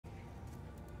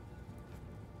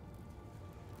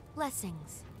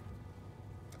Blessings.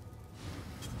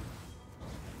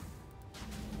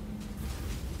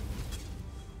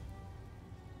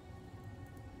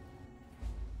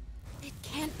 It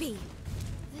can't be.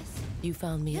 You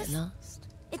found me at last?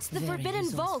 It's the Very Forbidden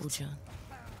resourceful, Vault. John.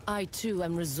 I too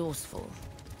am resourceful.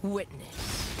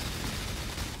 Witness.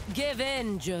 Give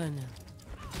in, Journal.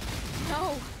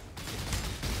 No.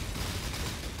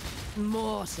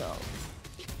 Mortal.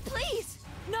 Please,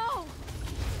 no.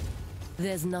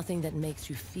 There's nothing that makes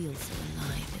you feel so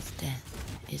alive as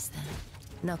death, is there?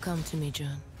 Now come to me,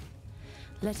 John.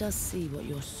 Let us see what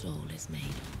your soul is made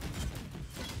of.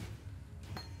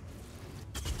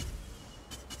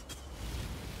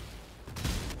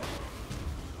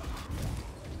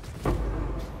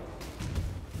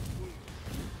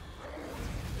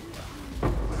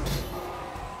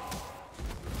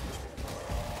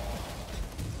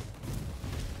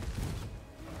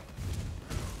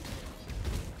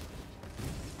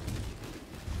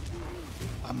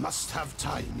 I must have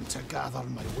time to gather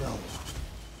my will.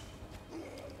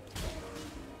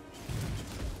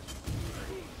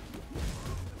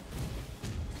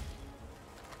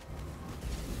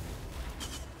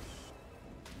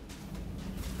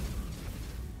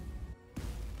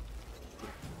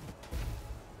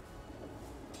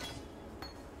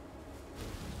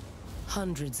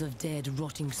 Hundreds of dead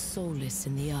rotting soulless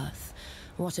in the earth.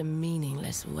 What a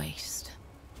meaningless waste.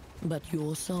 But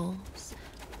your souls?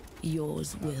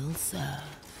 Yours will serve.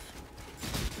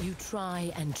 You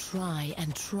try and try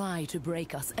and try to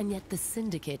break us, and yet the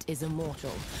Syndicate is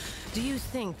immortal. Do you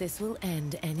think this will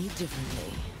end any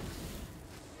differently?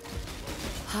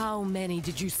 How many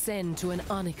did you send to an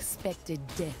unexpected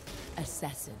death,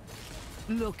 assassin?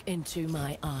 Look into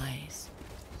my eyes.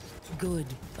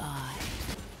 Goodbye.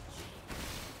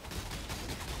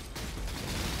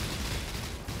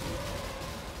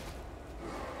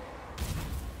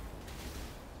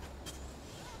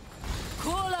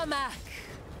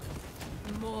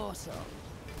 Mortal.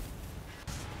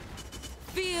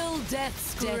 Feel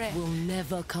death's grip. Death will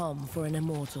never come for an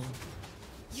immortal.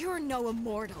 You're no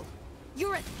immortal.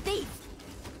 You're a thief.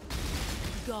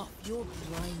 Goth, your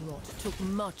brine rot took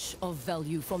much of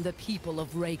value from the people of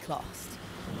Rayclast.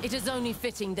 It is only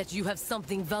fitting that you have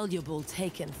something valuable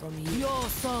taken from you. Your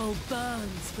soul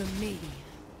burns for me.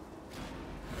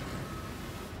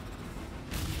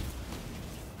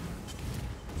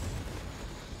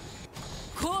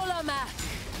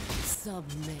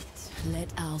 Submit.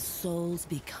 Let our souls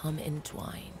become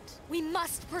entwined. We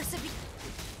must persevere.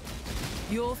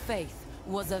 Your faith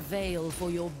was a veil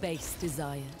for your base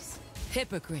desires.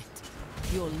 Hypocrite.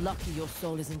 You're lucky your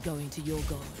soul isn't going to your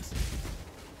gods.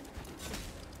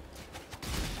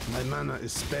 My mana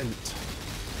is spent.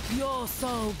 Your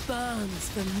soul burns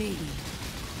for me.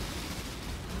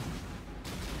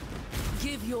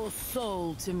 Give your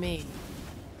soul to me.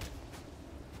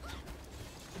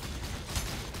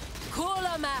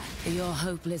 Your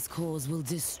hopeless cause will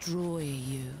destroy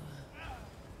you.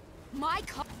 My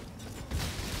cause?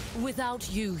 Without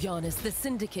you, Giannis, the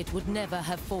Syndicate would never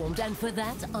have formed, and for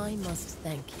that I must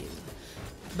thank you.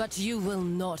 But you will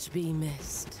not be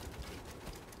missed.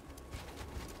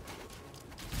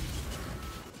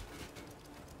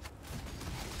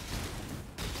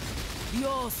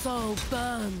 Your soul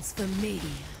burns for me.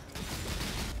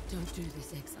 Don't do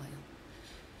this, exile.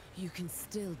 You can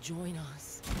still join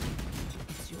us.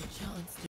 It's your chance to